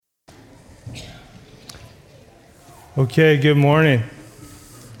Okay, good morning.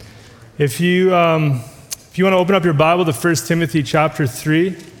 If you want to open up your Bible to 1 Timothy chapter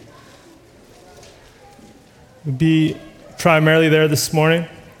 3, we'll be primarily there this morning.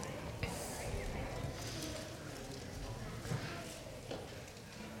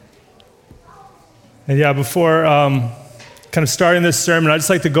 And before kind of starting this sermon, I'd just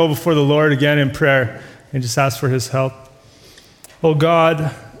like to go before the Lord again in prayer and just ask for His help. Oh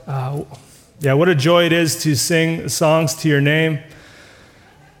God, what a joy it is to sing songs to your name,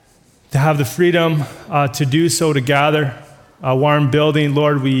 to have the freedom to do so, to gather a warm building.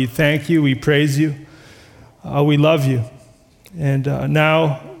 Lord, we thank you, we praise you, we love you. And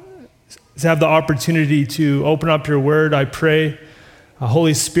now, to have the opportunity to open up your word, I pray,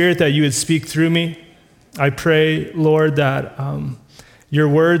 Holy Spirit, that you would speak through me. I pray, Lord, that your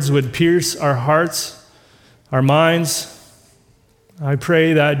words would pierce our hearts, our minds. I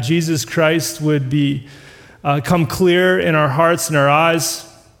pray that Jesus Christ would come clear in our hearts and our eyes,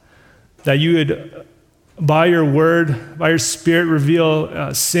 that you would, by your word, by your Spirit,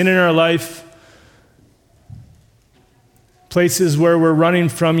 reveal sin in our life, places where we're running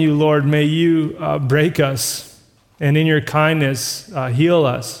from you, Lord. May you break us, and in your kindness, heal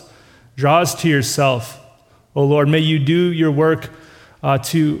us, draw us to yourself. Oh Lord, may you do your work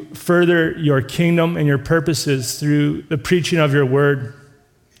to further your kingdom and your purposes through the preaching of your word.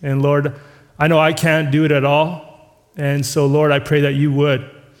 And Lord, I know I can't do it at all. And so Lord, I pray that you would.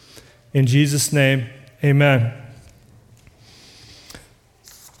 In Jesus' name, amen.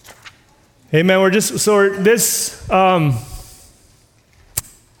 Amen. This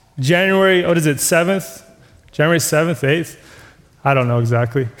January, 7th? January 7th, 8th? I don't know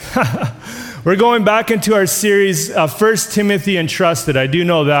exactly. We're going back into our series, 1 Timothy Entrusted. I do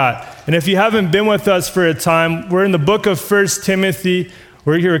know that. And if you haven't been with us for a time, we're in the book of 1 Timothy.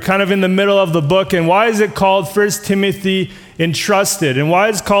 We're kind of in the middle of the book. And why is it called 1 Timothy Entrusted? And why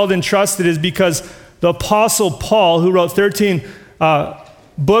it's called Entrusted is because the Apostle Paul, who wrote 13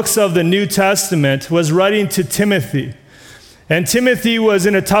 books of the New Testament, was writing to Timothy. And Timothy was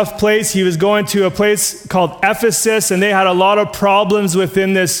in a tough place. He was going to a place called Ephesus, and they had a lot of problems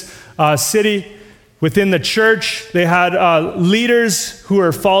within this city, within the church. They had leaders who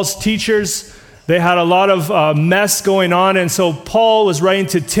were false teachers. They had a lot of mess going on. And so Paul was writing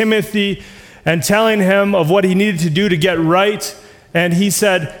to Timothy and telling him of what he needed to do to get right. And he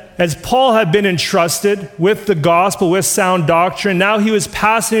said, as Paul had been entrusted with the gospel, with sound doctrine, now he was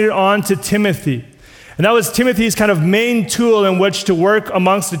passing it on to Timothy. And that was Timothy's kind of main tool in which to work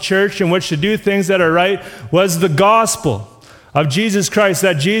amongst the church, in which to do things that are right, was the gospel of Jesus Christ.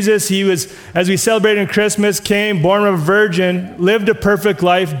 That Jesus, he was, as we celebrate in Christmas, came, born of a virgin, lived a perfect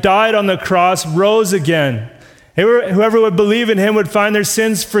life, died on the cross, rose again. Whoever would believe in him would find their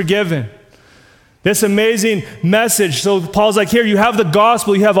sins forgiven. This amazing message. So Paul's like, here, you have the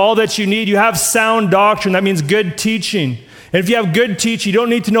gospel, you have all that you need, you have sound doctrine. That means good teaching. And if you have good teaching, you don't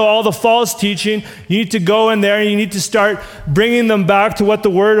need to know all the false teaching. You need to go in there and you need to start bringing them back to what the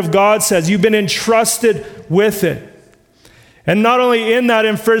Word of God says. You've been entrusted with it. And not only in that,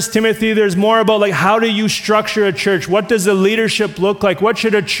 in 1 Timothy, there's more about like, how do you structure a church? What does the leadership look like? What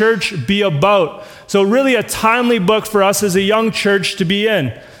should a church be about? So really a timely book for us as a young church to be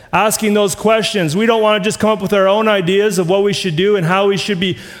in, asking those questions. We don't want to just come up with our own ideas of what we should do and how we should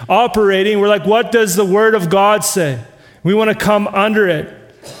be operating. We're like, what does the Word of God say? We want to come under it.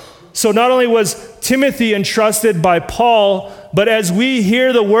 So not only was Timothy entrusted by Paul, but as we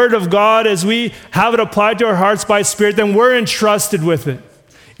hear the word of God, as we have it applied to our hearts by Spirit, then we're entrusted with it.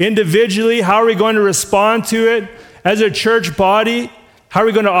 Individually, how are we going to respond to it? As a church body, how are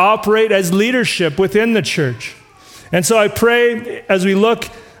we going to operate as leadership within the church? And so I pray as we look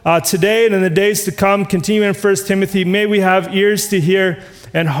today and in the days to come, continuing in 1 Timothy, may we have ears to hear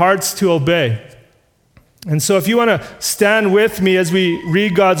and hearts to obey. And so if you want to stand with me as we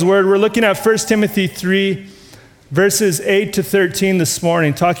read God's word, we're looking at 1 Timothy 3, verses 8 to 13 this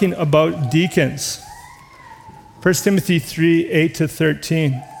morning, talking about deacons. 1 Timothy 3, 8 to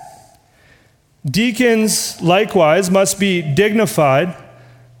 13. Deacons, likewise, must be dignified,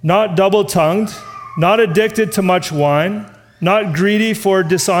 not double-tongued, not addicted to much wine, not greedy for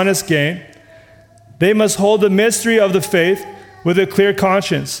dishonest gain. They must hold the mystery of the faith with a clear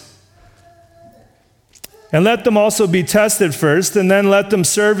conscience. And let them also be tested first, and then let them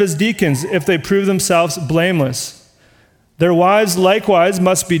serve as deacons if they prove themselves blameless. Their wives likewise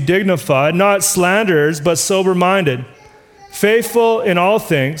must be dignified, not slanderers, but sober-minded, faithful in all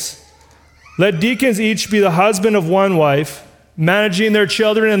things. Let deacons each be the husband of one wife, managing their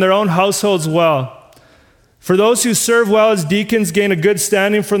children and their own households well. For those who serve well as deacons gain a good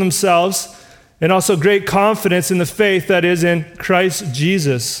standing for themselves and also great confidence in the faith that is in Christ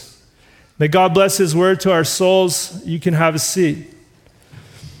Jesus. May God bless his word to our souls. You can have a seat.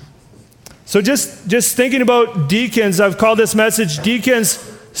 So just thinking about deacons, I've called this message Deacons,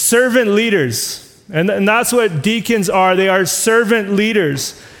 Servant Leaders. And that's what deacons are. They are servant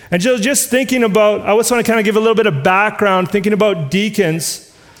leaders. And just thinking about, I just want to kind of give a little bit of background, thinking about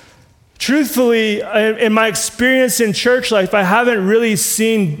deacons. Truthfully, in my experience in church life, I haven't really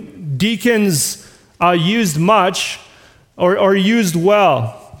seen deacons used much or used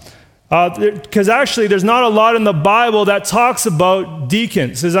well. Because actually, there's not a lot in the Bible that talks about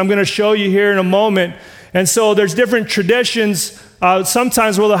deacons, as I'm going to show you here in a moment. And so there's different traditions.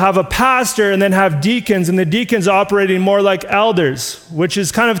 Sometimes we'll have a pastor and then have deacons, and the deacons operating more like elders, which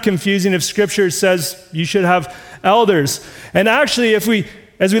is kind of confusing if Scripture says you should have elders. And actually, as we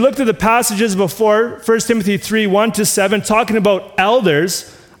looked at the passages before, 1 Timothy 3, 1-7, talking about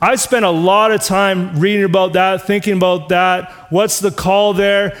elders, I spent a lot of time reading about that, thinking about that. What's the call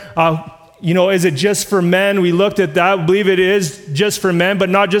there? Is it just for men? We looked at that. I believe it is just for men, but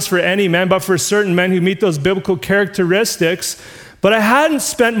not just for any men, but for certain men who meet those biblical characteristics. But I hadn't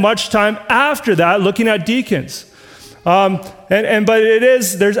spent much time after that looking at deacons. But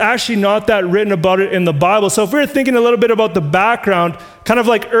there's actually not that written about it in the Bible. So if we're thinking a little bit about the background, kind of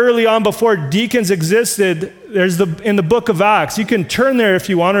like early on before deacons existed, in the book of Acts. You can turn there if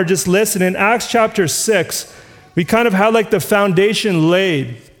you want, or just listen. In Acts chapter 6, we kind of had like the foundation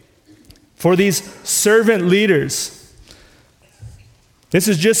laid for these servant leaders. This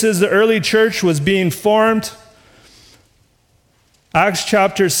is just as the early church was being formed. Acts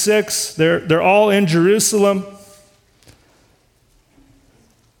chapter 6, they're all in Jerusalem.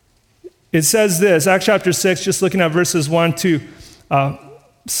 It says this, Acts chapter 6, just looking at verses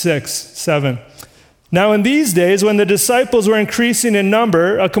 1-6, 7. Now in these days, when the disciples were increasing in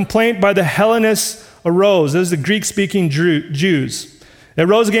number, a complaint by the Hellenists arose. Those are the Greek-speaking Jews. It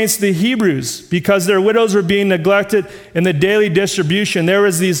rose against the Hebrews because their widows were being neglected in the daily distribution. There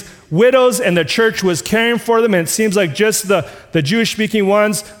was these widows and the church was caring for them, and it seems like just the Jewish-speaking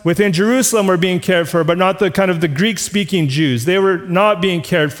ones within Jerusalem were being cared for, but not the Greek-speaking Jews. They were not being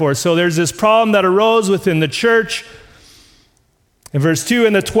cared for. So there's this problem that arose within the church. In verse 2,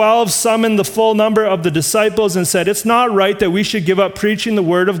 and the 12 summoned the full number of the disciples and said, it's not right that we should give up preaching the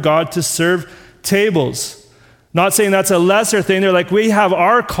word of God to serve tables. Not saying that's a lesser thing. They're like, we have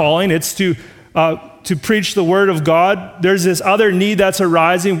our calling. It's to preach the word of God. There's this other need that's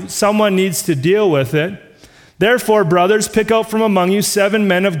arising. Someone needs to deal with it. Therefore, brothers, pick out from among you 7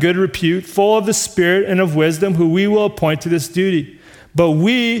 men of good repute, full of the Spirit and of wisdom, who we will appoint to this duty. But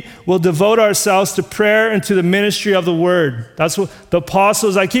we will devote ourselves to prayer and to the ministry of the word. That's what the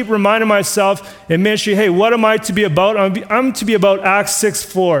apostles, I keep reminding myself in ministry, hey, what am I to be about? I'm to be about Acts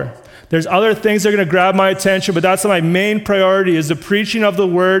 6:4. There's other things that are going to grab my attention, but that's my main priority, is the preaching of the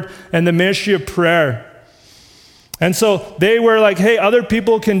word and the ministry of prayer. And so they were like, hey, other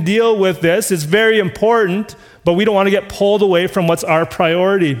people can deal with this. It's very important, but we don't want to get pulled away from what's our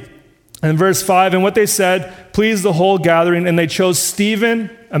priority. And verse 5, and what they said pleased the whole gathering, and they chose Stephen,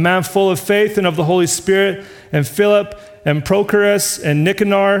 a man full of faith and of the Holy Spirit, and Philip, and Prochorus, and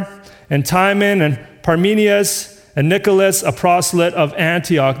Nicanor, and Timon, and Parmenius, and Nicholas, a proselyte of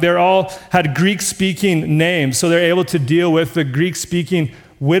Antioch. They all had Greek-speaking names, so they're able to deal with the Greek-speaking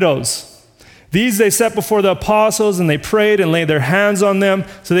widows. These they set before the apostles, and they prayed and laid their hands on them,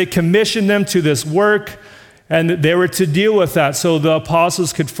 so they commissioned them to this work, and they were to deal with that so the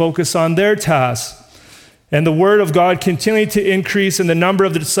apostles could focus on their task. And the word of God continued to increase, and the number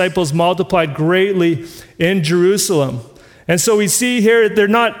of the disciples multiplied greatly in Jerusalem. And so we see here, they're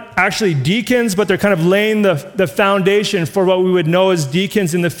not actually deacons, but they're kind of laying the foundation for what we would know as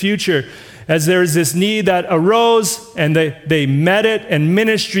deacons in the future, as there's this need that arose, and they met it, and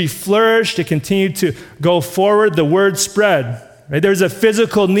ministry flourished. It continued to go forward. The word spread. Right? There's a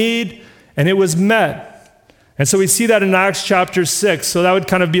physical need, and it was met. And so we see that in Acts chapter 6. So that would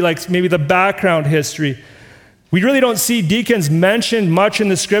kind of be like maybe the background history. We really don't see deacons mentioned much in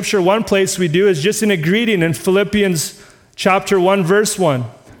the scripture. One place we do is just in a greeting in Philippians chapter 1, verse 1.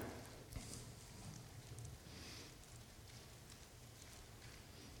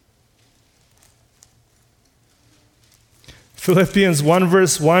 Philippians 1,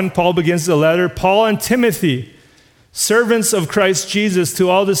 verse 1, Paul begins the letter, Paul and Timothy, servants of Christ Jesus, to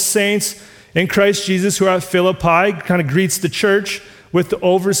all the saints in Christ Jesus who are at Philippi, kind of greets the church with the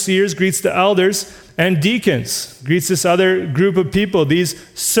overseers, greets the elders, and deacons, greets this other group of people, these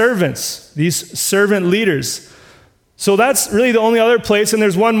servants, these servant leaders. So that's really the only other place, and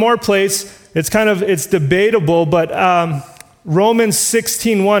there's one more place. It's debatable, but Romans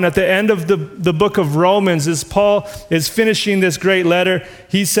 16:1, at the end of the book of Romans, as Paul is finishing this great letter,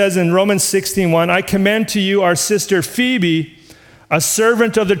 he says in Romans 16:1, I commend to you our sister Phoebe, a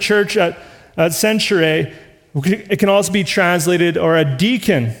servant of the church at Cenchreae. It can also be translated, or a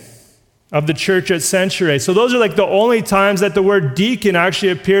deacon of the church at Cenchreae. So those are like the only times that the word deacon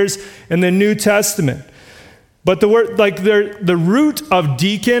actually appears in the New Testament. But the word, like the root of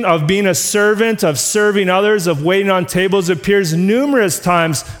deacon, of being a servant, of serving others, of waiting on tables, appears numerous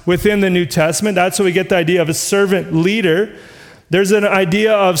times within the New Testament. That's where we get the idea of a servant leader. There's an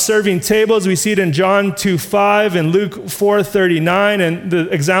idea of serving tables. We see it in John 2:5 and Luke 4:39, and the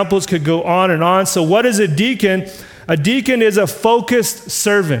examples could go on and on. So what is a deacon? A deacon is a focused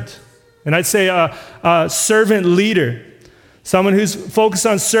servant. And I'd say a servant leader. Someone who's focused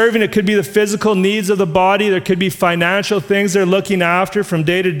on serving. It could be the physical needs of the body. There could be financial things they're looking after from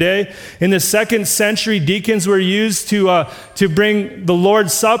day to day. In the 2nd century, deacons were used to bring the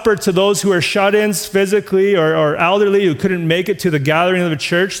Lord's Supper to those who are shut-ins physically or elderly who couldn't make it to the gathering of the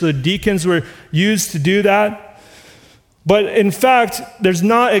church. So the deacons were used to do that. But in fact, there's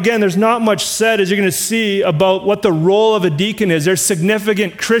not much said, as you're going to see, about what the role of a deacon is. There's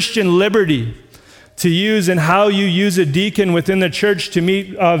significant Christian liberty to use and how you use a deacon within the church to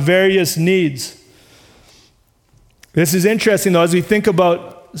meet various needs. This is interesting, though, as we think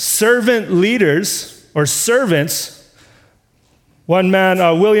about servant leaders or servants. One man,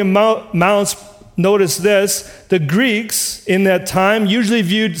 William Mounce, noticed this. The Greeks in that time usually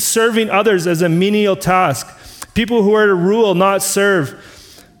viewed serving others as a menial task. People who were to rule, not serve.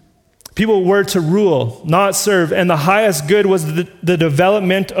 People were to rule, not serve. And the highest good was the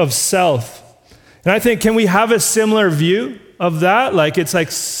development of self. And I think, can we have a similar view of that? Like, it's like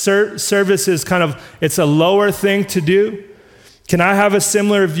service is it's a lower thing to do. Can I have a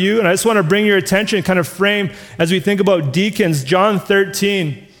similar view? And I just want to bring your attention, kind of frame, as we think about deacons, John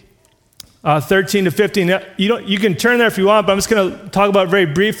 13, 13 to 15. You can turn there if you want, but I'm just going to talk about it very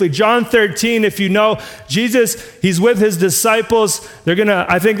briefly. John 13, if you know, Jesus, he's with his disciples.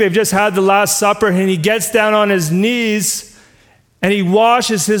 I think they've just had the Last Supper, and he gets down on his knees, and he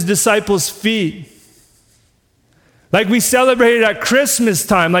washes his disciples' feet. Like we celebrated at Christmas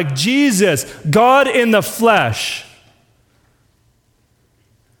time, like Jesus, God in the flesh,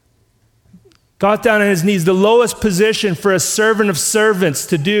 got down on his knees, the lowest position for a servant of servants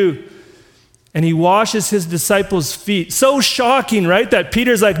to do. And he washes his disciples' feet. So shocking, right? That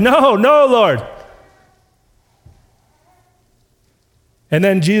Peter's like, no, Lord. And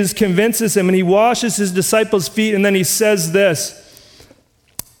then Jesus convinces him, and he washes his disciples' feet, and then he says this.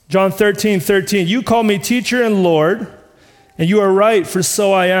 John 13:13, you call me teacher and Lord, and you are right, for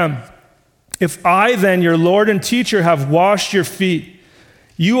so I am. If I then, your Lord and teacher, have washed your feet,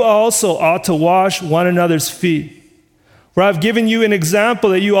 you also ought to wash one another's feet. For I have given you an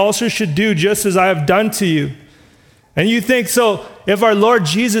example that you also should do just as I have done to you. And you think, so if our Lord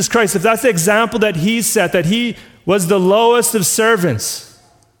Jesus Christ, if that's the example that he set, that he was the lowest of servants,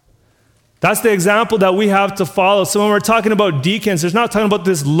 that's the example that we have to follow. So when we're talking about deacons, there's not talking about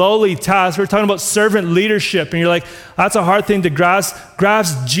this lowly task. We're talking about servant leadership. And you're like, that's a hard thing to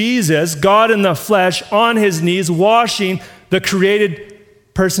grasp Jesus, God in the flesh, on his knees, washing the created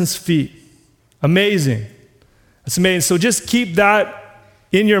person's feet. Amazing. That's amazing. So just keep that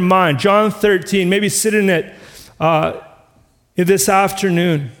in your mind. John 13, maybe sit in it this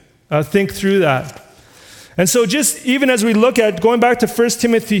afternoon. Think through that. And so just even as we look at, going back to 1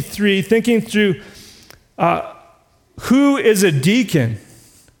 Timothy 3, thinking through who is a deacon?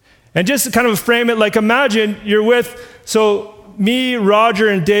 And just to kind of frame it, like imagine you're with, so me, Roger,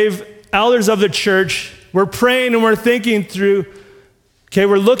 and Dave, elders of the church, we're praying and we're thinking through, okay,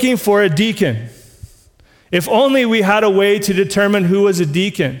 we're looking for a deacon. If only we had a way to determine who was a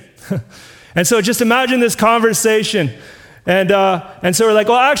deacon. And so just imagine this conversation. And so we're like,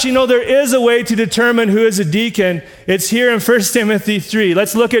 well, actually, no, there is a way to determine who is a deacon. It's here in 1 Timothy 3.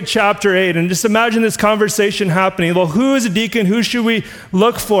 Let's look at chapter 8 and just imagine this conversation happening. Well, who is a deacon? Who should we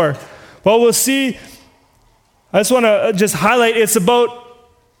look for? Well, we'll see. I just want to just highlight, it's about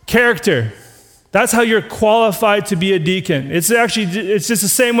character. That's how you're qualified to be a deacon. It's just the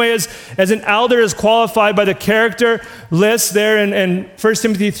same way as an elder is qualified by the character list there in 1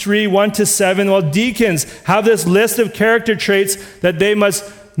 Timothy 3, 1-7. Well, deacons have this list of character traits that they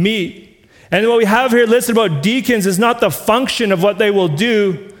must meet. And what we have here listed about deacons is not the function of what they will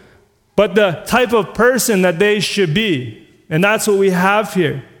do, but the type of person that they should be. And that's what we have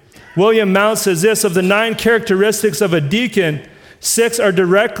here. William Mounce says this, of the 9 characteristics of a deacon, 6 are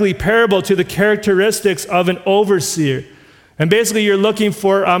directly comparable to the characteristics of an overseer. And basically, you're looking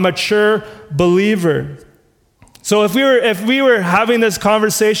for a mature believer. So if we were having this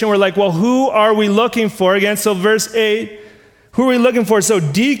conversation, we're like, well, who are we looking for? Again, so verse 8, who are we looking for? So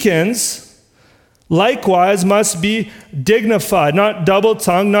deacons likewise must be dignified, not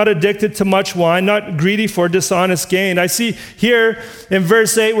double-tongued, not addicted to much wine, not greedy for dishonest gain. I see here in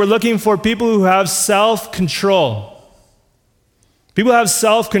verse 8, we're looking for people who have self-control. People have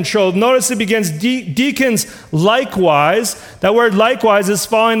self-control. Notice it begins, deacons likewise. That word likewise is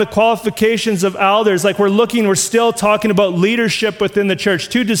following the qualifications of elders. Like we're still talking about leadership within the church.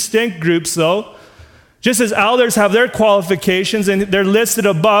 Two distinct groups though. Just as elders have their qualifications and they're listed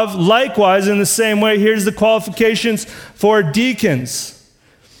above, likewise in the same way, here's the qualifications for deacons.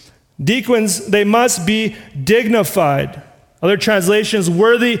 Deacons, they must be dignified. Other translations,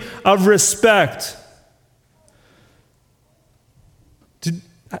 worthy of respect.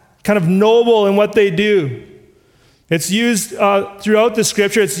 Kind of noble in what they do. It's used throughout the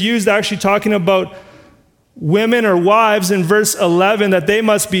scripture. It's used actually talking about women or wives in verse 11, that they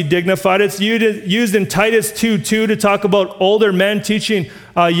must be dignified. It's used in Titus 2:2 to talk about older men teaching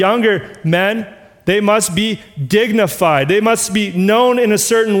younger men. They must be dignified. They must be known in a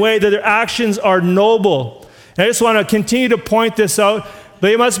certain way, that their actions are noble. And I just want to continue to point this out.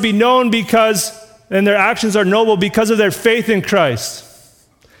 They must be known and their actions are noble because of their faith in Christ.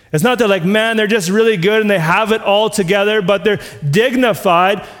 It's not that like, man, they're just really good and they have it all together, but they're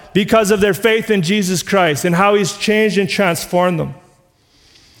dignified because of their faith in Jesus Christ and how he's changed and transformed them.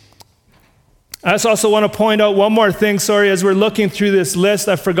 I just also want to point out one more thing, as we're looking through this list,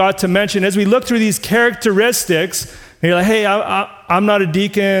 I forgot to mention. As we look through these characteristics, and you're like, hey, I'm not a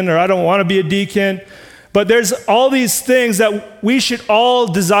deacon, or I don't want to be a deacon. But there's all these things that we should all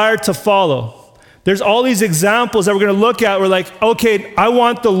desire to follow. There's all these examples that we're going to look at. We're like, okay, I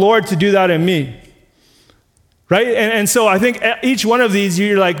want the Lord to do that in me. Right? And so I think each one of these,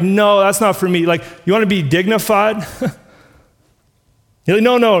 you're like, no, that's not for me. Like, you want to be dignified? You're like,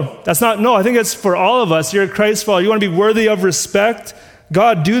 no, that's not, no, I think it's for all of us. You're a Christ follower. You want to be worthy of respect?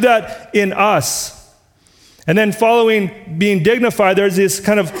 God, do that in us. And then following being dignified, there's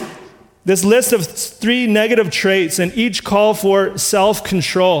this list of 3 negative traits, and each call for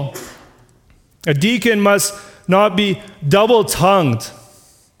self-control. A deacon must not be double-tongued.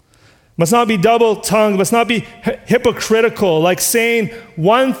 Must not be double-tongued, must not be hypocritical, like saying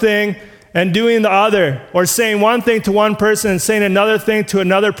one thing and doing the other, or saying one thing to one person and saying another thing to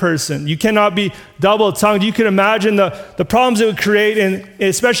another person. You cannot be double-tongued. You can imagine the problems it would create,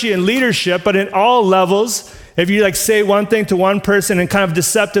 especially in leadership, but in all levels, if you say one thing to one person and kind of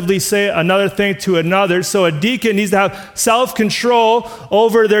deceptively say another thing to another. So a deacon needs to have self-control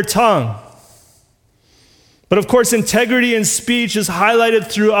over their tongue. But of course, integrity in speech is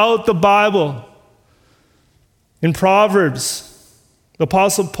highlighted throughout the Bible. In Proverbs, the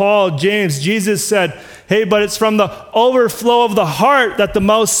Apostle Paul, James, Jesus said, hey, but it's from the overflow of the heart that the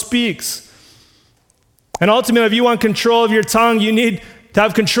mouth speaks. And ultimately, if you want control of your tongue, you need to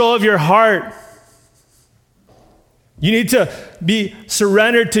have control of your heart. You need to be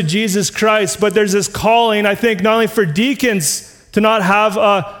surrendered to Jesus Christ. But there's this calling, I think, not only for deacons to not have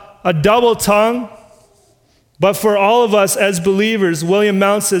a double tongue, but for all of us as believers. William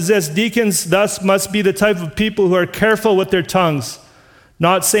Mount says this: deacons thus must be the type of people who are careful with their tongues,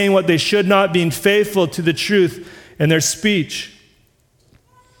 not saying what they should not, being faithful to the truth in their speech.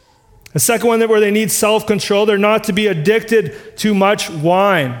 The second one, where they need self-control, they're not to be addicted to much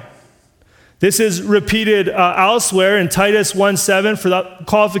wine. This is repeated elsewhere in Titus 1:7 for the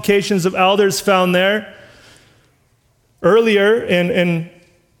qualifications of elders found there. Earlier in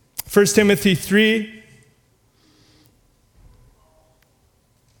 1 Timothy 3,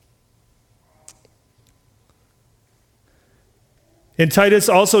 in Titus,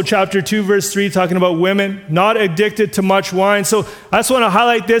 also chapter 2, verse 3, talking about women, not addicted to much wine. So I just want to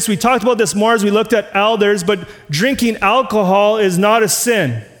highlight this. We talked about this more as we looked at elders, but drinking alcohol is not a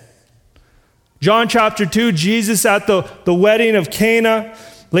sin. John chapter 2, Jesus at the wedding of Cana.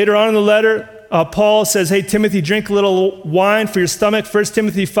 Later on in the letter, Paul says, hey, Timothy, drink a little wine for your stomach. 1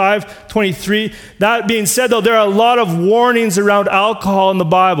 Timothy 5:23. That being said, though, there are a lot of warnings around alcohol in the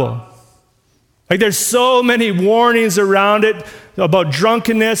Bible. There's so many warnings around it, about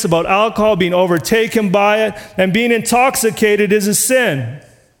drunkenness, about alcohol, being overtaken by it, and being intoxicated is a sin.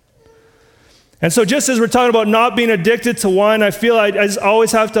 And so just as we're talking about not being addicted to wine, I feel I just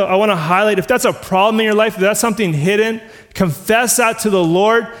always I want to highlight, if that's a problem in your life, if that's something hidden, confess that to the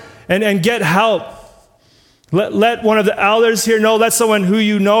Lord and get help. Let one of the elders here know, let someone who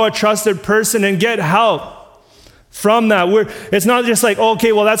you know, a trusted person, and get help from that. It's not just like,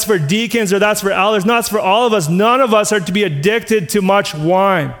 okay, well, that's for deacons or that's for elders. No, it's for all of us. None of us are to be addicted to much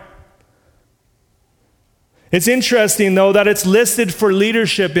wine. It's interesting, though, that it's listed for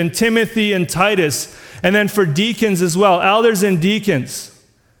leadership in Timothy and Titus, and then for deacons as well, elders and deacons.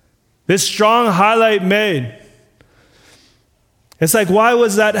 This strong highlight made. It's like, why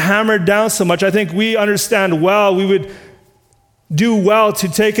was that hammered down so much? I think we understand well. We would do well to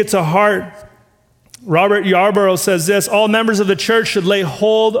take it to heart. Robert Yarborough says this: all members of the church should lay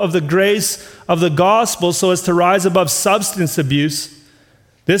hold of the grace of the gospel so as to rise above substance abuse.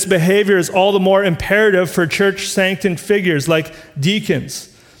 This behavior is all the more imperative for church sanctioned figures like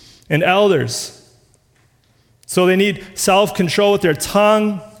deacons and elders. So they need self-control with their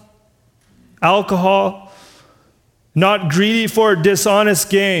tongue, alcohol, not greedy for dishonest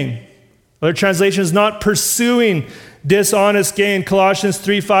gain. Other translations, not pursuing dishonest gain. Colossians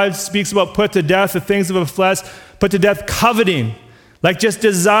 3:5 speaks about put to death the things of the flesh, put to death coveting, like just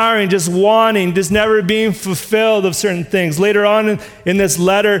desiring, just wanting, just never being fulfilled of certain things. Later on in this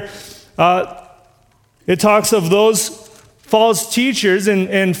letter, it talks of those false teachers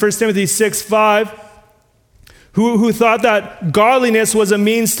in 1 Timothy 6:5 who thought that godliness was a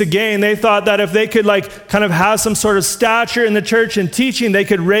means to gain. They thought that if they could kind of have some sort of stature in the church and teaching, they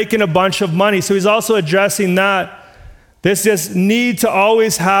could rake in a bunch of money. So he's also addressing that. This need to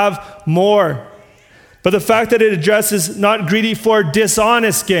always have more. But the fact that it addresses not greedy for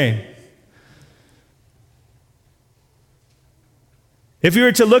dishonest gain. If you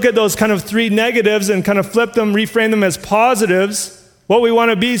were to look at those kind of three negatives and kind of flip them, reframe them as positives, what we want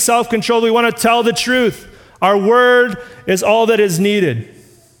to be, self-controlled, we want to tell the truth. Our word is all that is needed.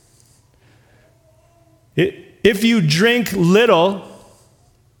 If you drink little,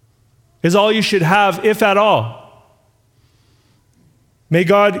 is all you should have, if at all. May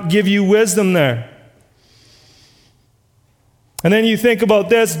God give you wisdom there. And then you think about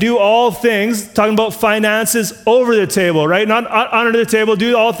this, do all things, talking about finances, over the table, right? Not under the table,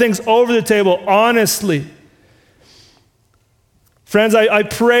 do all things over the table, honestly. Friends, I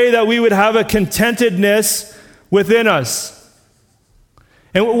pray that we would have a contentedness within us.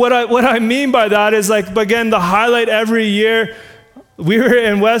 And what I mean by that is, again, the highlight every year. We were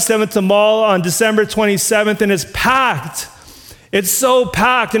in West Edmonton Mall on December 27th, and it's packed. It's so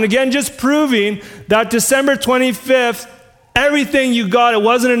packed. And again, just proving that December 25th, everything you got, it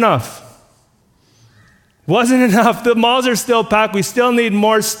wasn't enough. It wasn't enough. The malls are still packed. We still need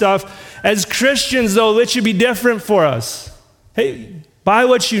more stuff. As Christians, though, it should be different for us. Hey, buy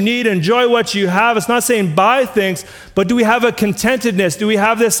what you need, enjoy what you have. It's not saying buy things, but do we have a contentedness? Do we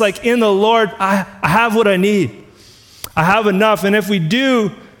have this in the Lord, I have what I need. I have enough. And if we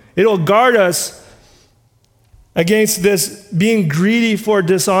do, it'll guard us against this being greedy for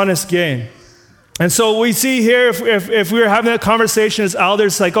dishonest gain. And so we see here, if we were having a conversation as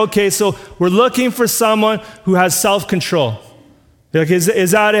elders, okay, so we're looking for someone who has self-control.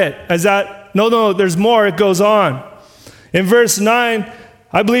 Is that it? No, there's more. It goes on. In verse 9,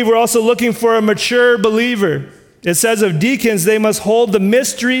 I believe we're also looking for a mature believer. It says of deacons, they must hold the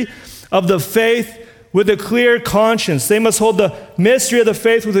mystery of the faith with a clear conscience. They must hold the mystery of the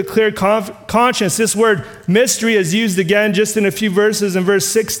faith with a clear conscience. This word mystery is used again just in a few verses. In verse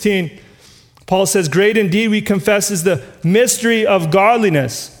 16, Paul says, great indeed, we confess, is the mystery of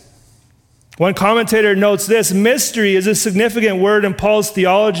godliness. One commentator notes this: mystery is a significant word in Paul's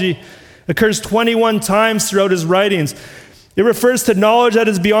theology. It occurs 21 times throughout his writings. It refers to knowledge that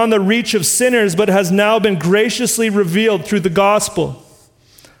is beyond the reach of sinners, but has now been graciously revealed through the gospel.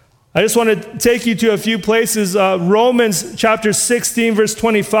 I just want to take you to a few places. Romans chapter 16, verse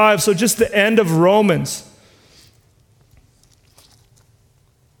 25. So just the end of Romans.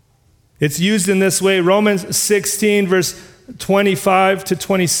 It's used in this way. Romans 16, verse 25 to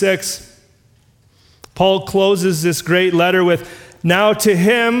 26. Paul closes this great letter with, now to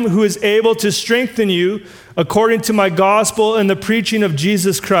him who is able to strengthen you according to my gospel and the preaching of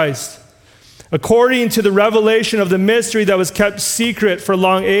Jesus Christ, according to the revelation of the mystery that was kept secret for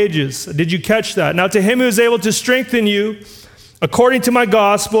long ages. Did you catch that? Now to him who is able to strengthen you according to my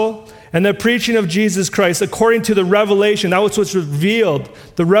gospel and the preaching of Jesus Christ, according to the revelation, that was what's revealed,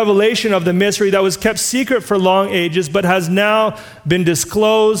 the revelation of the mystery that was kept secret for long ages, but has now been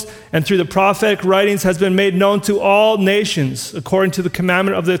disclosed, and through the prophetic writings has been made known to all nations, according to the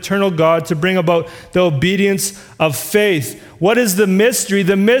commandment of the eternal God, to bring about the obedience of faith. What is the mystery?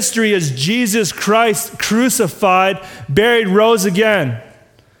 The mystery is Jesus Christ crucified, buried, rose again.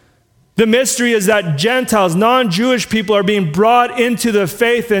 The mystery is that Gentiles, non-Jewish people, are being brought into the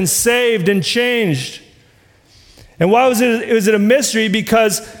faith and saved and changed. And why was it? Was it a mystery?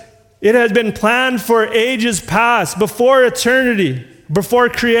 Because it had been planned for ages past, before eternity, before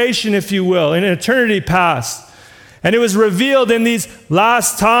creation, if you will, in eternity past. And it was revealed in these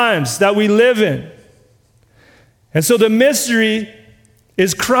last times that we live in. And so the mystery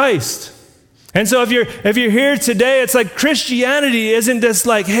is Christ. And so if you're here today, it's like Christianity isn't just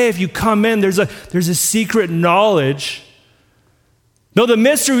like, hey, if you come in, there's a secret knowledge. No, the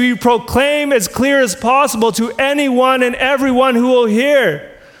mystery we proclaim as clear as possible to anyone and everyone who will hear.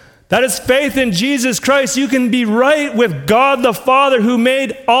 That is faith in Jesus Christ. You can be right with God the Father who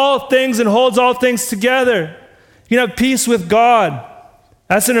made all things and holds all things together. You can have peace with God.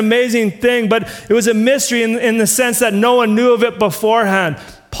 That's an amazing thing, but it was a mystery in the sense that no one knew of it beforehand.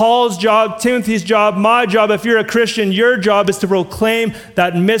 Paul's job, Timothy's job, my job, if you're a Christian, your job is to proclaim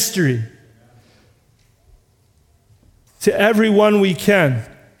that mystery to everyone we can.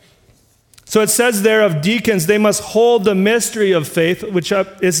 So it says there of deacons, they must hold the mystery of faith, which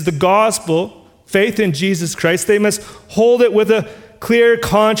is the gospel, faith in Jesus Christ. They must hold it with a clear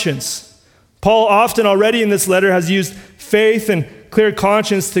conscience. Paul often already in this letter has used faith and clear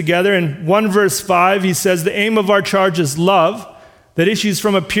conscience together. In 1 verse 5, he says, the aim of our charge is love that issues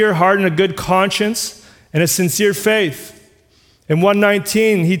from a pure heart and a good conscience and a sincere faith. In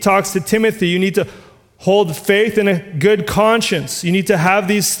 1:19, he talks to Timothy, you need to hold faith and a good conscience. You need to have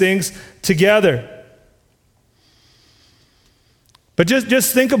these things together. But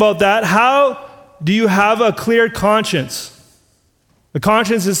just think about that. How do you have a clear conscience? The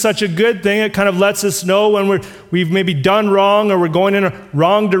conscience is such a good thing. It kind of lets us know when we've maybe done wrong or we're going in a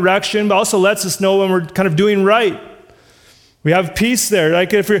wrong direction, but also lets us know when we're kind of doing right. We have peace there.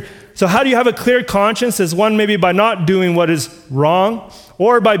 So how do you have a clear conscience? As one, maybe by not doing what is wrong,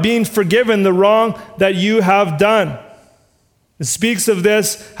 or by being forgiven the wrong that you have done. It speaks of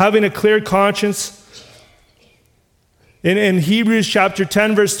this, having a clear conscience. In Hebrews chapter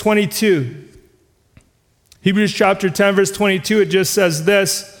 10, verse 22. Hebrews chapter 10, verse 22, it just says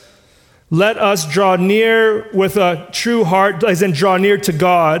this, let us draw near with a true heart, as in draw near to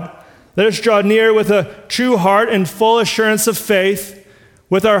God. Let us draw near with a true heart and full assurance of faith,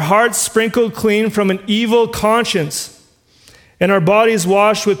 with our hearts sprinkled clean from an evil conscience and our bodies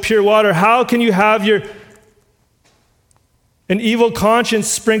washed with pure water. How can you have an evil conscience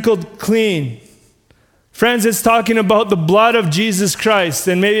sprinkled clean? Friends, it's talking about the blood of Jesus Christ.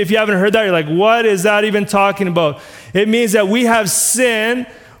 And maybe if you haven't heard that, you're like, what is that even talking about? It means that we have sin,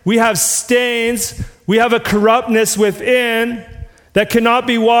 we have stains, we have a corruptness within that cannot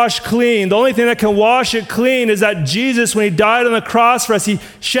be washed clean. The only thing that can wash it clean is that Jesus, when he died on the cross for us, he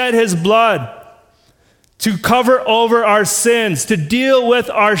shed his blood to cover over our sins, to deal with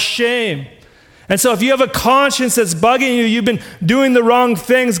our shame. And so if you have a conscience that's bugging you, you've been doing the wrong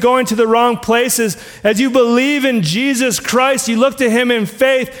things, going to the wrong places, as you believe in Jesus Christ, you look to him in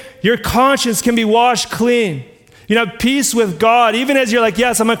faith, your conscience can be washed clean. You have peace with God, even as you're like,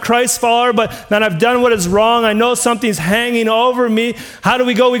 yes, I'm a Christ follower, but man, I've done what is wrong. I know something's hanging over me. How do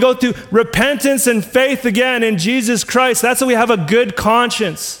we go? We go through repentance and faith again in Jesus Christ. That's how we have a good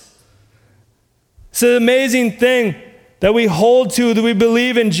conscience. It's an amazing thing that we hold to, that we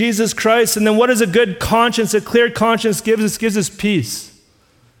believe in Jesus Christ. And then what does a good conscience, a clear conscience gives us? Gives us peace.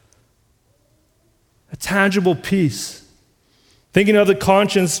 A tangible peace. Thinking of the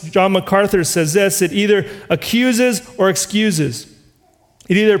conscience, John MacArthur says this, it either accuses or excuses.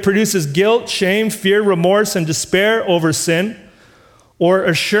 It either produces guilt, shame, fear, remorse, and despair over sin, or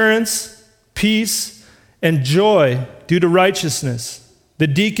assurance, peace, and joy due to righteousness. The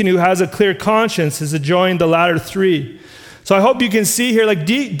deacon who has a clear conscience is enjoying the latter three. So I hope you can see here, like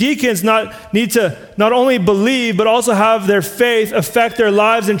deacons need to not only believe, but also have their faith affect their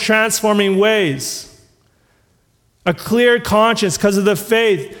lives in transforming ways. A clear conscience because of the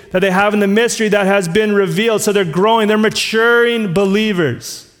faith that they have in the mystery that has been revealed. So they're growing, they're maturing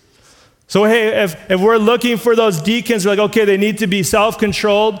believers. So hey, if we're looking for those deacons, we're like, okay, they need to be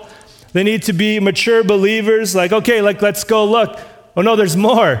self-controlled. They need to be mature believers. Like, okay, let's go look. Oh no, there's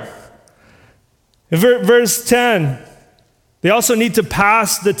more. In verse 10, they also need to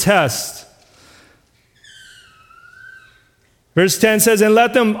pass the test. Verse 10 says, and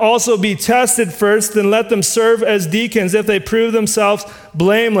let them also be tested first, and let them serve as deacons if they prove themselves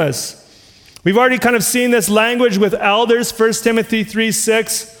blameless. We've already kind of seen this language with elders, 1 Timothy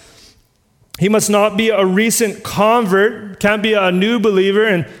 3:6. He must not be a recent convert, can't be a new believer.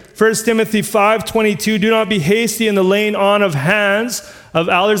 And 1 Timothy 5:22, do not be hasty in the laying on of hands of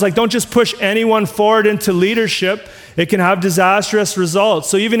elders. Like, don't just push anyone forward into leadership. It can have disastrous results.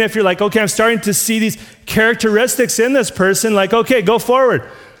 So even if you're like, okay, I'm starting to see these characteristics in this person, like, okay, go forward.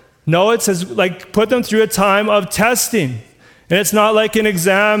 No, it says, like, put them through a time of testing. And it's not like an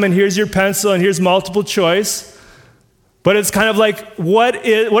exam and here's your pencil and here's multiple choice. But it's kind of like, what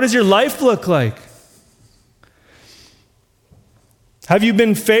does your life look like? Have you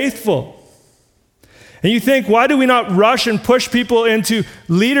been faithful? And you think, why do we not rush and push people into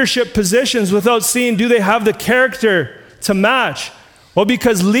leadership positions without seeing, do they have the character to match? Well,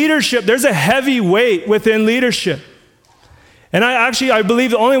 because leadership, there's a heavy weight within leadership. And I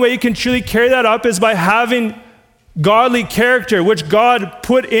believe the only way you can truly carry that up is by having godly character, which God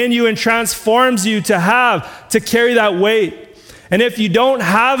put in you and transforms you to carry that weight. And if you don't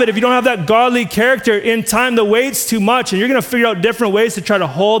have it, if you don't have that godly character, in time the weight's too much, and you're going to figure out different ways to try to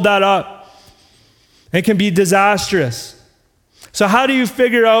hold that up. It can be disastrous. So how do you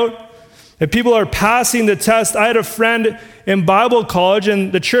figure out if people are passing the test? I had a friend in Bible college,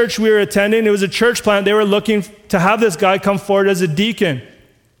 and the church we were attending, it was a church plant. They were looking to have this guy come forward as a deacon.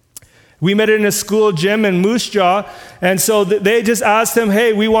 We met in a school gym in Moose Jaw, and so they just asked him,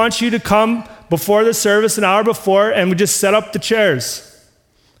 hey, we want you to come before the service, an hour before, and we just set up the chairs.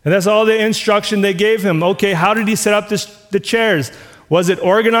 And that's all the instruction they gave him. Okay, how did he set up the chairs? Was it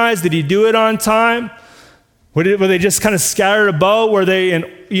organized? Did he do it on time? Were they just kind of scattered about? Were they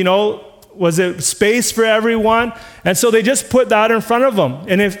was it space for everyone? And so they just put that in front of him.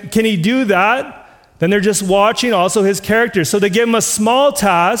 And can he do that? Then they're just watching also his character. So they give him a small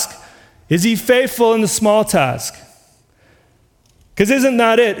task. Is he faithful in the small task? Because isn't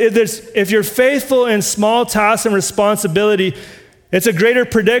that it? If you're faithful in small tasks and responsibility, it's a greater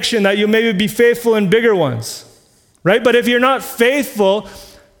prediction that you maybe be faithful in bigger ones, right? But if you're not faithful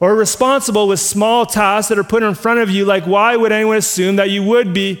or responsible with small tasks that are put in front of you, like why would anyone assume that you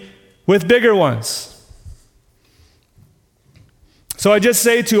would be with bigger ones? So I just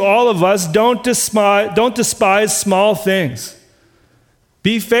say to all of us, don't despise small things.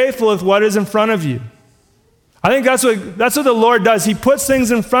 Be faithful with what is in front of you. I think that's what the Lord does. He puts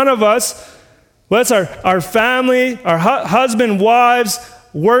things in front of us. Well, that's our family, our husband, wives,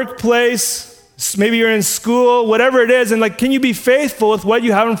 workplace. Maybe you're in school, whatever it is, and can you be faithful with what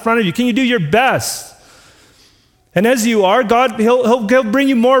you have in front of you? Can you do your best? And as you are, God, He'll bring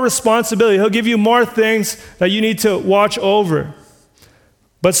you more responsibility. He'll give you more things that you need to watch over.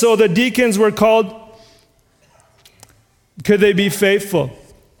 But so the deacons were called, could they be faithful?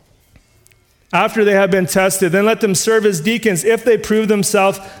 After they have been tested, then let them serve as deacons if they prove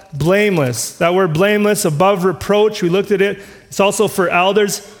themselves blameless. That word blameless, above reproach, we looked at it. It's also for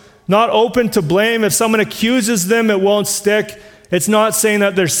elders. Not open to blame. If someone accuses them, it won't stick. It's not saying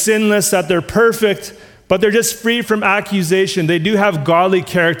that they're sinless, that they're perfect, but they're just free from accusation. They do have godly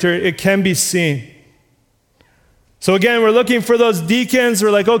character. It can be seen. So again, we're looking for those deacons.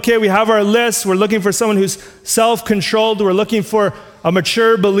 We're like, okay, we have our list. We're looking for someone who's self-controlled. We're looking for a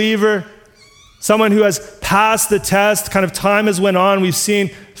mature believer, someone who has passed the test. Kind of time has went on. We've seen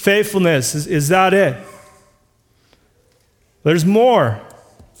faithfulness. Is that it? There's more.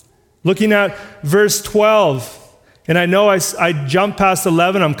 Looking at verse 12, and I know I jumped past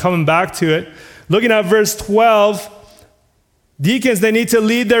 11, I'm coming back to it. Looking at verse 12, deacons, they need to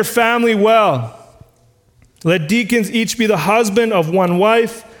lead their family well. Let deacons each be the husband of one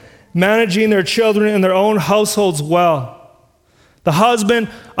wife, managing their children and their own households well. The husband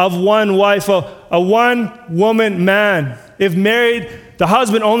of one wife, a one-woman man. If married, the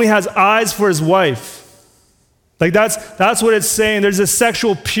husband only has eyes for his wife. That's what it's saying. There's a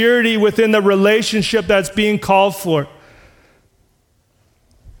sexual purity within the relationship that's being called for.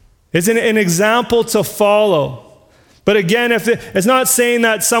 It's an example to follow. But again, it's not saying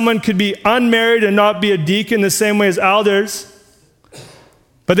that someone could be unmarried and not be a deacon the same way as elders,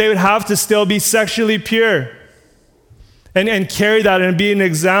 but they would have to still be sexually pure and carry that and be an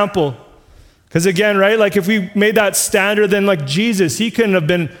example. Because again, right, if we made that standard, then Jesus, he couldn't have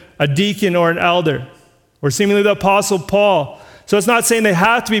been a deacon or an elder. Or seemingly the Apostle Paul. So it's not saying they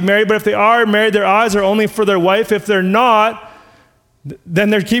have to be married, but if they are married, their eyes are only for their wife. If they're not, then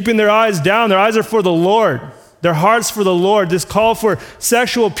they're keeping their eyes down. Their eyes are for the Lord. Their hearts for the Lord. This call for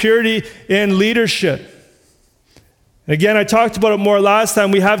sexual purity in leadership. Again, I talked about it more last time.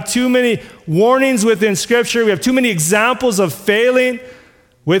 We have too many warnings within Scripture. We have too many examples of failing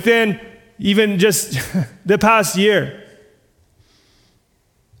within even just the past year.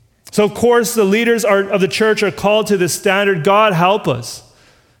 So of course, the leaders of the church are called to this standard. God, help us.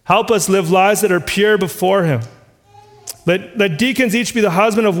 Help us live lives that are pure before Him. Let deacons each be the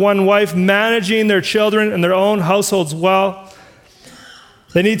husband of one wife, managing their children and their own households well.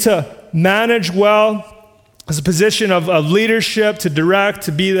 They need to manage well as a position of leadership, to direct,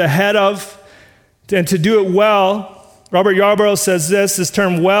 to be the head of, and to do it well. Robert Yarborough says this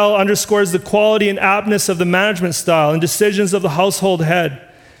term well underscores the quality and aptness of the management style and decisions of the household head.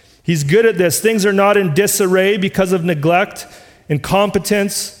 He's good at this. Things are not in disarray because of neglect,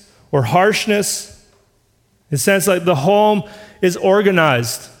 incompetence, or harshness. In a sense, the home is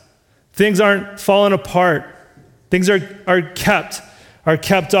organized. things aren't falling apart. Things are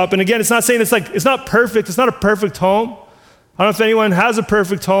kept up. And again, it's not saying it's not perfect. It's not a perfect home. I don't know if anyone has a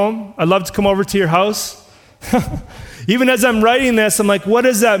perfect home. I'd love to come over to your house. Even as I'm writing this, I'm like, what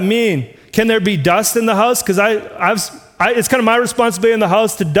does that mean? Can there be dust in the house? Because it's kind of my responsibility in the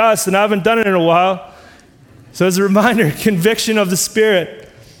house to dust, and I haven't done it in a while. So as a reminder, conviction of the Spirit.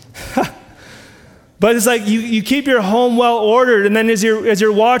 But it's like you keep your home well ordered, and then as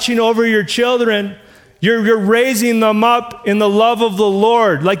you're watching over your children, you're raising them up in the love of the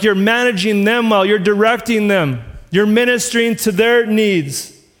Lord, like you're managing them well, you're directing them, you're ministering to their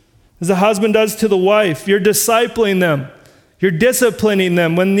needs, as the husband does to the wife. You're discipling them, you're disciplining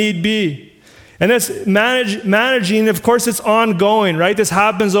them when need be. And this managing, of course, it's ongoing, right? This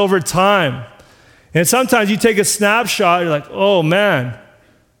happens over time. And sometimes you take a snapshot, you're like, oh man.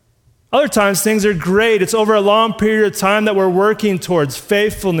 Other times things are great. It's over a long period of time that we're working towards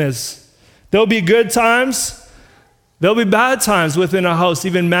faithfulness. There'll be good times. There'll be bad times within a house,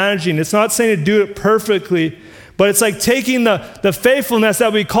 even managing. It's not saying to do it perfectly, but it's like taking the faithfulness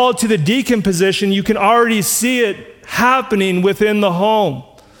that we call to the deacon position. You can already see it happening within the home.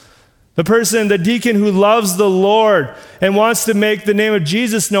 The deacon who loves the Lord and wants to make the name of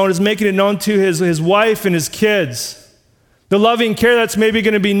Jesus known is making it known to his wife and his kids. The loving care that's maybe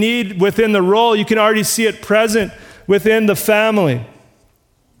going to be needed within the role, you can already see it present within the family.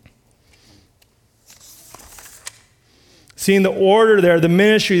 Seeing the order there, the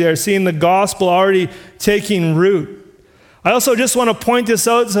ministry there, seeing the gospel already taking root. I also just want to point this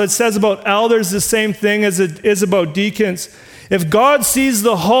out. So it says about elders the same thing as it is about deacons. If God sees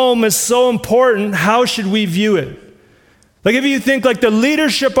the home as so important, how should we view it? Like if you think like the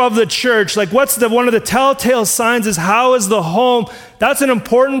leadership of the church, like what's one of the telltale signs is how is the home? That's an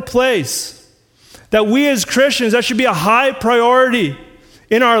important place. That we as Christians, that should be a high priority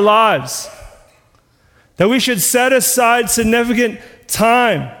in our lives. That we should set aside significant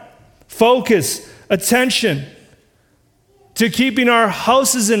time, focus, attention to keeping our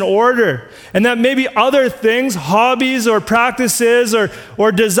houses in order. And that maybe other things, hobbies or practices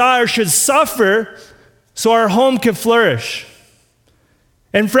or desires should suffer so our home can flourish.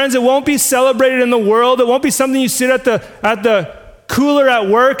 And friends, it won't be celebrated in the world. It won't be something you sit at the cooler at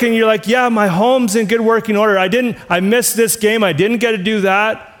work and you're like, yeah, my home's in good working order. I missed this game. I didn't get to do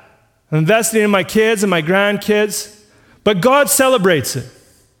that. I'm investing in my kids and my grandkids. But God celebrates it.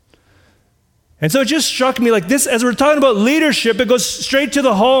 And so it just struck me like this, as we're talking about leadership, it goes straight to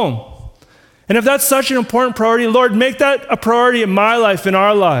the home. And if that's such an important priority, Lord, make that a priority in my life, in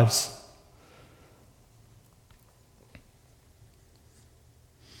our lives.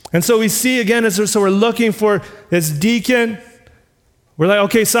 And so we see again, so we're looking for this deacon. We're like,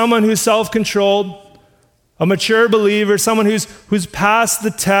 okay, someone who's self-controlled, a mature believer, someone who's passed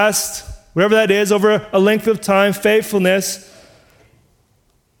the test, whatever that is, over a length of time, faithfulness,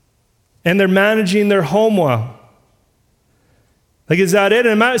 and they're managing their home well. Like, is that it?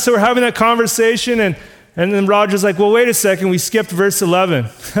 And so we're having that conversation, and then Roger's like, well, wait a second, we skipped verse 11.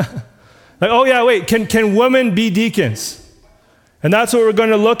 Like, oh yeah, wait, can women be deacons? And that's what we're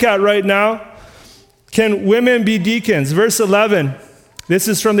going to look at right now. Can women be deacons? Verse 11, this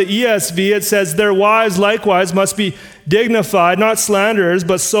is from the ESV. It says, their wives likewise must be dignified, not slanderers,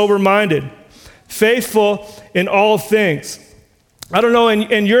 but sober-minded, faithful in all things. I don't know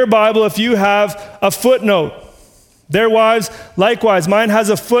in your Bible if you have a footnote. Their wives likewise. Mine has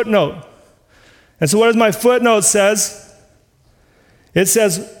a footnote. And so what does my footnote says? It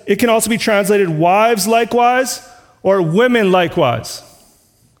says, it can also be translated wives likewise, or women likewise,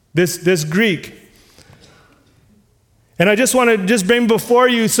 this Greek. And I just want to bring before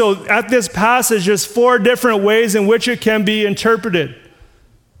you, so at this passage, there's 4 different ways in which it can be interpreted.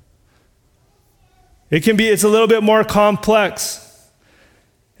 It's a little bit more complex.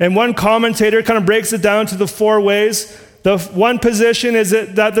 And one commentator kind of breaks it down to the 4 ways. The one position is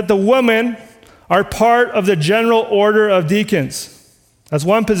that the women are part of the general order of deacons. That's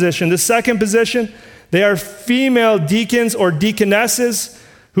one position. The second position, they are female deacons or deaconesses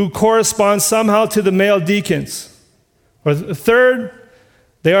who correspond somehow to the male deacons. Or the third,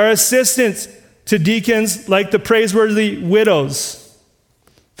 they are assistants to deacons like the praiseworthy widows,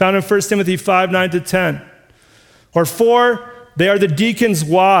 found in 1 Timothy 5:9-10. Or 4, they are the deacons'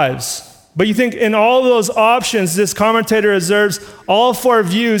 wives. But you think in all of those options, this commentator observes, all 4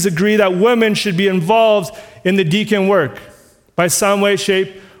 views agree that women should be involved in the deacon work by some way,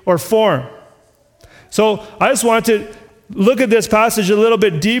 shape, or form. So I just want to look at this passage a little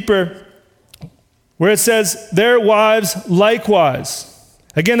bit deeper, where it says, their wives likewise.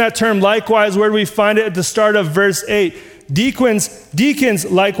 Again, that term likewise, where do we find it? At the start of verse 8. Deacons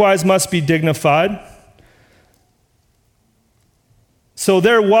likewise must be dignified. So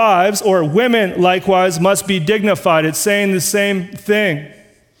their wives, or women likewise, must be dignified. It's saying the same thing.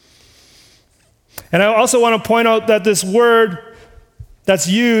 And I also want to point out that this word that's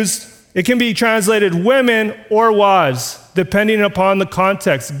used, it can be translated women or wives, depending upon the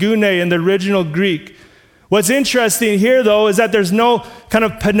context. Gune in the original Greek. What's interesting here, though, is that there's no kind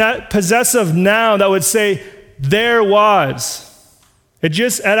of possessive noun that would say their wives.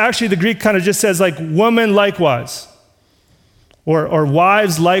 Actually, the Greek kind of just says like woman likewise, or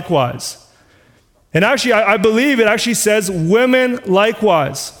wives likewise. And actually, I believe it actually says women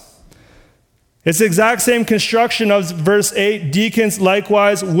likewise. It's the exact same construction of verse 8, deacons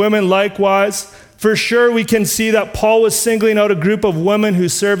likewise, women likewise. For sure, we can see that Paul was singling out a group of women who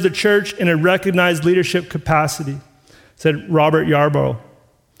served the church in a recognized leadership capacity, said Robert Yarborough.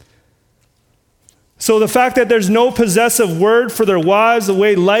 So the fact that there's no possessive word for their wives, the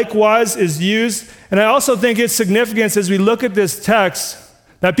way likewise is used, and I also think it's significant as we look at this text,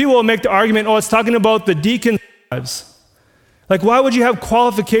 that people will make the argument, it's talking about the deacons' wives. Like, why would you have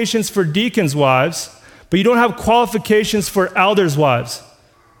qualifications for deacons' wives, but you don't have qualifications for elders' wives?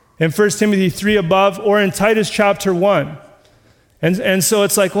 In 1 Timothy 3 above, or in Titus chapter 1. And so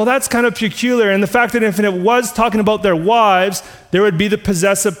it's like, well, that's kind of peculiar. And the fact that if it was talking about their wives, there would be the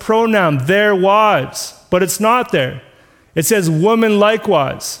possessive pronoun, their wives. But it's not there. It says woman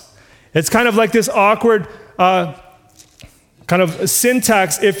likewise. It's kind of like this awkward kind of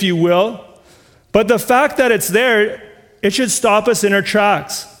syntax, if you will. But the fact that it's there, it should stop us in our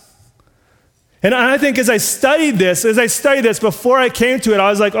tracks. And I think as I studied this before I came to it, I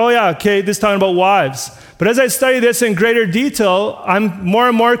was like, oh yeah, okay, this is talking about wives. But as I study this in greater detail, I'm more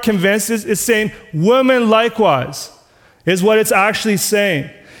and more convinced it's saying women likewise is what it's actually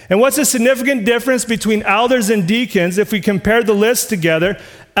saying. And what's the significant difference between elders and deacons? If we compare the lists together,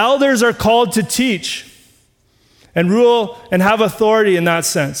 elders are called to teach and rule and have authority in that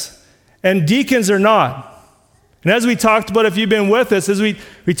sense. And deacons are not. And as we talked about, if you've been with us, as we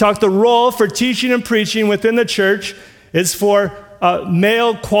talked, the role for teaching and preaching within the church is for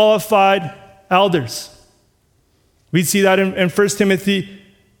male qualified elders. We see that in 1 Timothy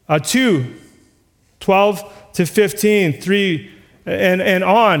 2, 12 to 15, 3, and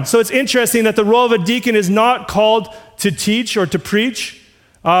on. So it's interesting that the role of a deacon is not called to teach or to preach,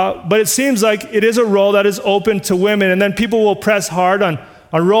 but it seems like it is a role that is open to women. And then people will press hard on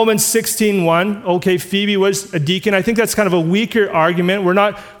Romans 16:1, okay, Phoebe was a deacon. I think that's kind of a weaker argument. We're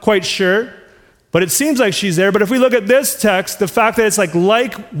not quite sure, but it seems like she's there. But if we look at this text, the fact that it's like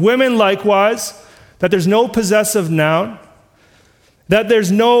women likewise, that there's no possessive noun, that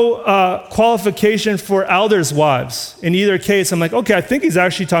there's no qualification for elders' wives. In either case, I'm like, okay, I think he's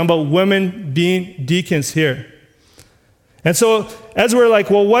actually talking about women being deacons here. And so as we're like,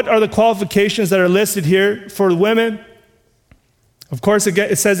 well, what are the qualifications that are listed here for women? Of course,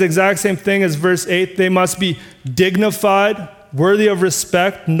 it says the exact same thing as verse 8. They must be dignified, worthy of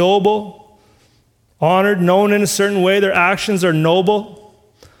respect, noble, honored, known in a certain way. Their actions are noble.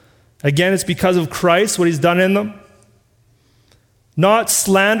 Again, it's because of Christ, what he's done in them. Not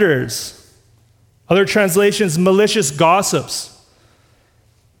slanderers. Other translations, malicious gossips.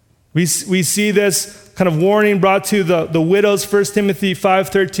 We see this kind of warning brought to the widows, 1 Timothy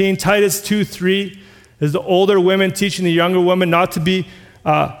 5:13, Titus 2:3. Is the older women teaching the younger women not to be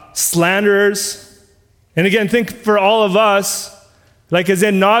slanderers. And again, think for all of us, like as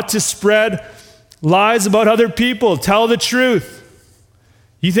in not to spread lies about other people, tell the truth.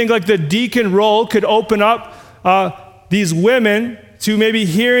 You think like the deacon role could open up these women to maybe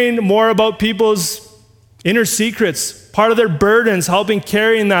hearing more about people's inner secrets, part of their burdens, helping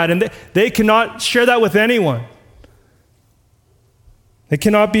carrying that, and they cannot share that with anyone. They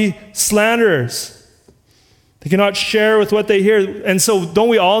cannot be slanderers. They cannot share with what they hear. And so don't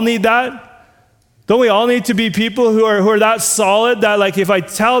we all need that? Don't we all need to be people who are that solid that like if I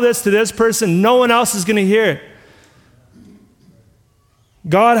tell this to this person, no one else is going to hear it?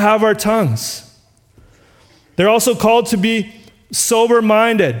 God have our tongues. They're also called to be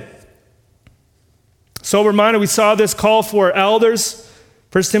sober-minded. Sober-minded, we saw this call for elders.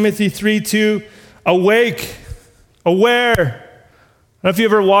 1 Timothy 3:2, awake, aware. I don't know if you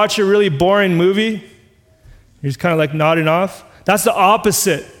ever watch a really boring movie. You're just kind of like nodding off. That's the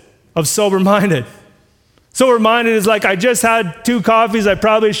opposite of sober-minded. Sober-minded is like, I just had 2 coffees. I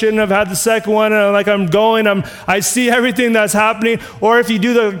probably shouldn't have had the second one. And I see everything that's happening. Or if you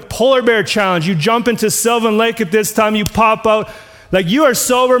do the polar bear challenge, you jump into Sylvan Lake at this time, you pop out. Like you are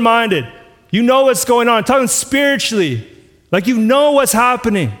sober-minded. You know what's going on. I'm talking spiritually. Like you know what's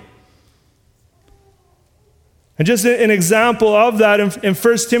happening. And just an example of that in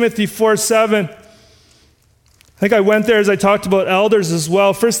 1 Timothy 4:7, I think I went there as I talked about elders as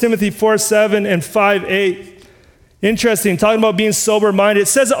well. 1 Timothy 4:7 and 5:8. Interesting, talking about being sober-minded. It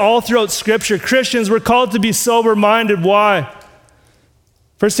says all throughout Scripture, Christians, we're called to be sober-minded. Why?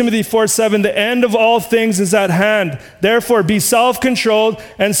 1 Timothy 4:7, the end of all things is at hand. Therefore, be self-controlled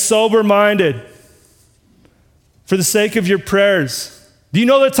and sober-minded for the sake of your prayers. Do you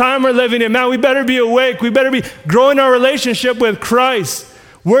know the time we're living in? Man, we better be awake. We better be growing our relationship with Christ,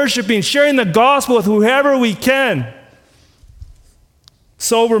 worshiping, sharing the gospel with whoever we can.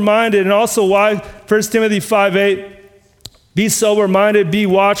 Sober-minded. And also why? 1 Timothy 5:8, be sober-minded, be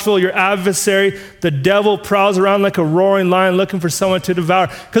watchful. Your adversary, the devil, prowls around like a roaring lion looking for someone to devour.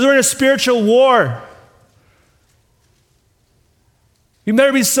 Because we're in a spiritual war. You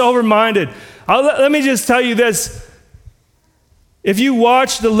better be sober-minded. Let me just tell you this. If you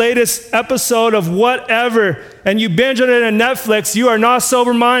watch the latest episode of whatever and you binge on it on Netflix, you are not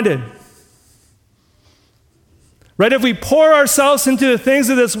sober-minded. Right? If we pour ourselves into the things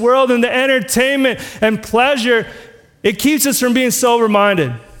of this world and the entertainment and pleasure, it keeps us from being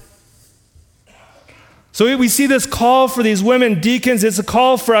sober-minded. So we see this call for these women deacons. It's a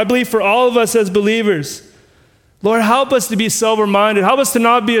call for, I believe, for all of us as believers. Lord, help us to be sober-minded. Help us to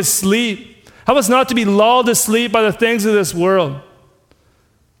not be asleep. Help us not to be lulled asleep by the things of this world.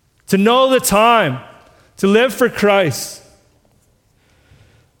 To know the time, to live for Christ.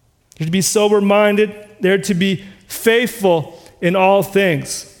 You're to be sober-minded. They're to be faithful in all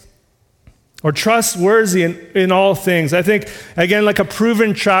things. Or trustworthy in all things. I think, again, like a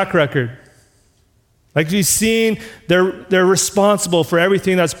proven track record. Like you've seen, they're responsible for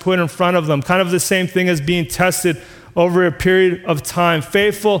everything that's put in front of them. Kind of the same thing as being tested over a period of time.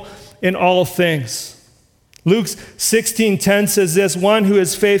 Faithful in all things. Luke 16:10 says this, one who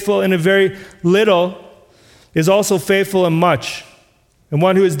is faithful in a very little is also faithful in much. And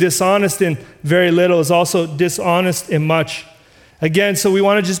one who is dishonest in very little is also dishonest in much. Again, so we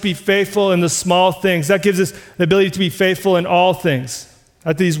want to just be faithful in the small things. That gives us the ability to be faithful in all things.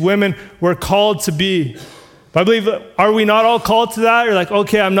 That these women were called to be. But I believe, are we not all called to that? You're like,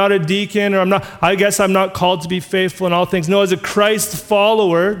 okay, I'm not a deacon, or I guess I'm not called to be faithful in all things. No, as a Christ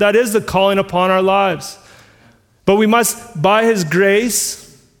follower, that is the calling upon our lives. But we must, by His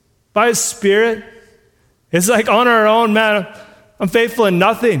grace, by His Spirit, it's like on our own, man, I'm faithful in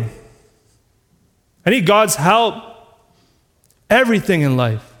nothing. I need God's help. Everything in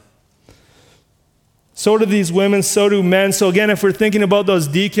life. So do these women, so do men. So again, if we're thinking about those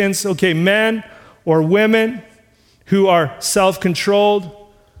deacons, okay, men or women who are self-controlled,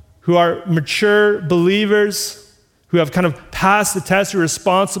 who are mature believers, who have kind of passed the test, who are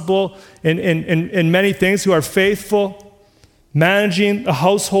responsible in many things, who are faithful, managing the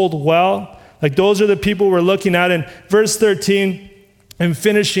household well. Like those are the people we're looking at. In verse 13 and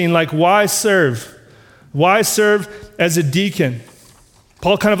finishing, like why serve? Why serve as a deacon?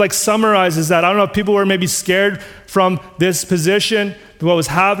 Paul kind of like summarizes that. I don't know if people were maybe scared from this position, what was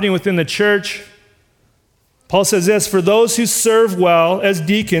happening within the church. Paul says this, for those who serve well as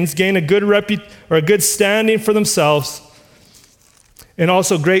deacons gain a good standing for themselves and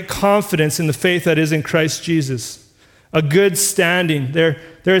also great confidence in the faith that is in Christ Jesus. A good standing. They're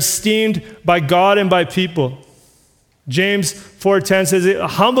esteemed by God and by people. James 4:10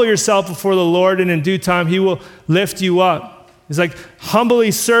 says, humble yourself before the Lord and in due time He will lift you up. It's like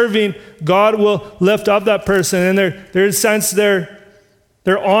humbly serving, God will lift up that person. And they're in a sense, they're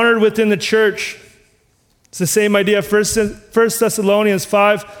honored within the church. It's the same idea. 1 Thessalonians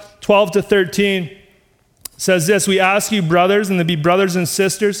 5:12-13 says this, we ask you, brothers, and to be brothers and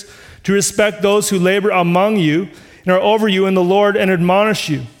sisters, to respect those who labor among you and are over you in the Lord and admonish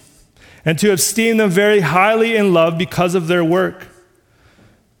you, and to esteem them very highly in love because of their work.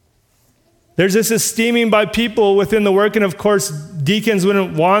 There's this esteeming by people within the work, and of course, deacons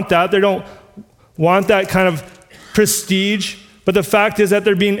wouldn't want that. They don't want that kind of prestige. But the fact is that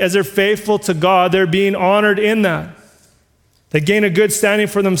as they're faithful to God, they're being honored in that. They gain a good standing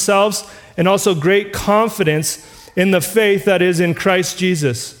for themselves and also great confidence in the faith that is in Christ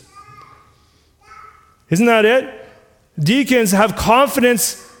Jesus. Isn't that it? Deacons have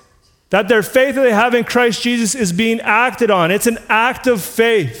confidence that their faith that they have in Christ Jesus is being acted on. It's an act of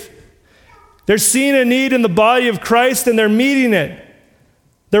faith. They're seeing a need in the body of Christ and they're meeting it.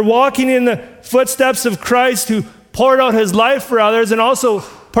 They're walking in the footsteps of Christ who poured out His life for others and also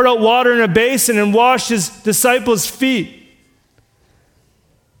poured out water in a basin and washed His disciples' feet.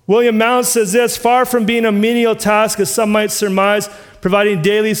 William Mounce says this, far from being a menial task, as some might surmise, providing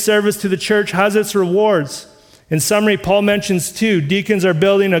daily service to the church has its rewards. In summary, Paul mentions two. Deacons are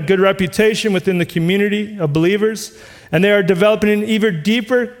building a good reputation within the community of believers, and they are developing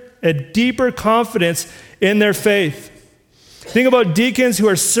a deeper confidence in their faith. Think about deacons who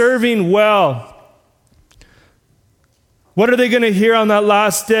are serving well. What are they going to hear on that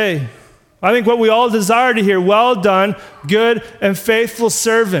last day? I think what we all desire to hear: well done, good and faithful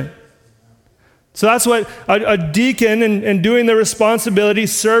servant. So that's what a deacon in doing their responsibility,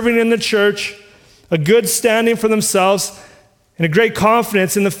 serving in the church, a good standing for themselves, and a great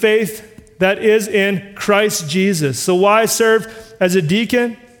confidence in the faith that is in Christ Jesus. So why serve as a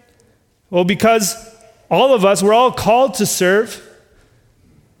deacon? Well, because all of us, we're all called to serve.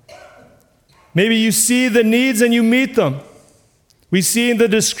 Maybe you see the needs and you meet them. We see in the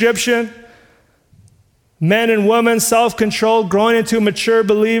description, men and women, self-controlled, growing into a mature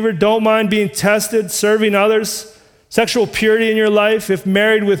believer, don't mind being tested, serving others, sexual purity in your life, if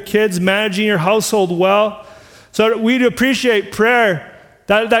married with kids, managing your household well. So we'd appreciate prayer.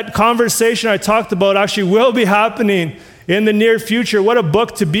 That conversation I talked about actually will be happening in the near future. What a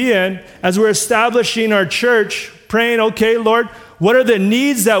book to be in as we're establishing our church, praying, okay, Lord, what are the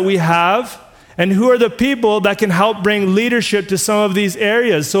needs that we have? And who are the people that can help bring leadership to some of these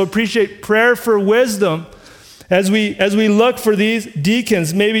areas? So appreciate prayer for wisdom as we look for these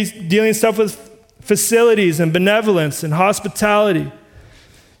deacons, maybe dealing stuff with facilities and benevolence and hospitality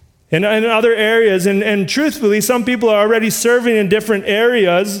and other areas. And truthfully, some people are already serving in different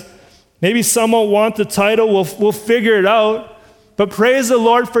areas. Maybe some won't want the title. We'll figure it out. But praise the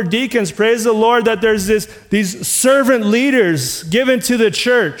Lord for deacons. Praise the Lord that there's these servant leaders given to the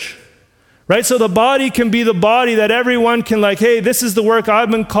church. Right? So the body can be the body that everyone can hey, this is the work I've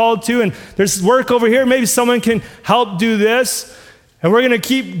been called to, and there's work over here. Maybe someone can help do this. And we're going to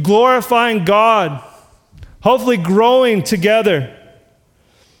keep glorifying God, hopefully growing together,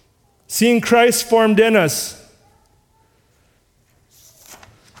 seeing Christ formed in us.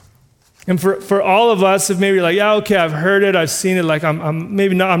 And for all of us, if maybe you're yeah, okay, I've heard it, I've seen it,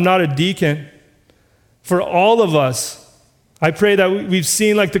 I'm not a deacon. For all of us, I pray that we've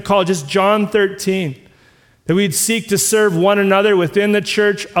seen the call, just John 13, that we'd seek to serve one another within the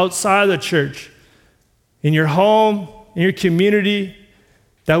church, outside of the church, in your home, in your community,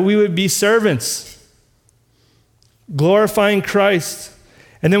 that we would be servants, glorifying Christ.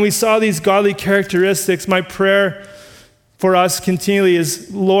 And then we saw these godly characteristics. My prayer for us continually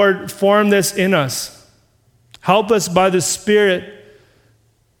is, Lord, form this in us. Help us by the Spirit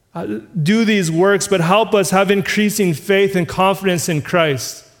do these works, but help us have increasing faith and confidence in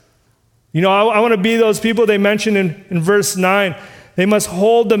Christ. I want to be those people they mentioned in verse 9. They must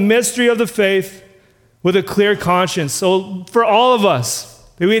hold the mystery of the faith with a clear conscience. So for all of us,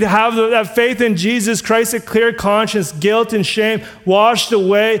 that we'd have that faith in Jesus Christ, a clear conscience, guilt and shame washed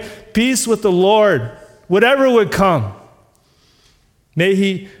away, peace with the Lord, whatever would come. May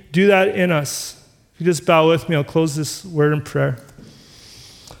He do that in us. If you just bow with me, I'll close this word in prayer.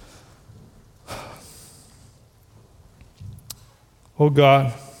 Oh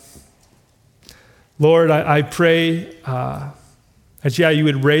God, Lord, I pray that you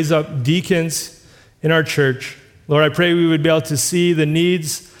would raise up deacons in our church. Lord, I pray we would be able to see the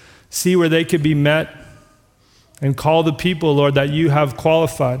needs, see where they could be met, and call the people, Lord, that you have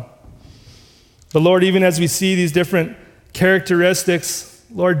qualified. But Lord, even as we see these different characteristics,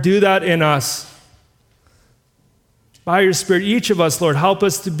 Lord, do that in us. By your Spirit, each of us, Lord, help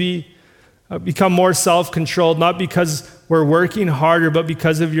us to become more self-controlled, not because we're working harder, but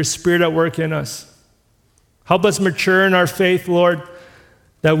because of your Spirit at work in us. Help us mature in our faith, Lord,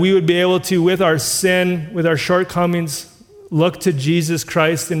 that we would be able to, with our sin, with our shortcomings, look to Jesus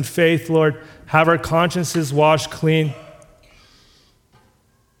Christ in faith, Lord, have our consciences washed clean.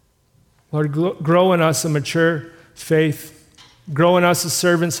 Lord, grow in us a mature faith. Grow in us a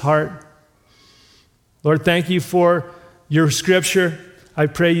servant's heart. Lord, thank you for your scripture. I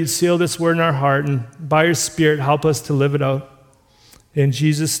pray you seal this word in our heart, and by your Spirit, help us to live it out. In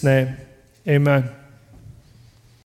Jesus' name, amen.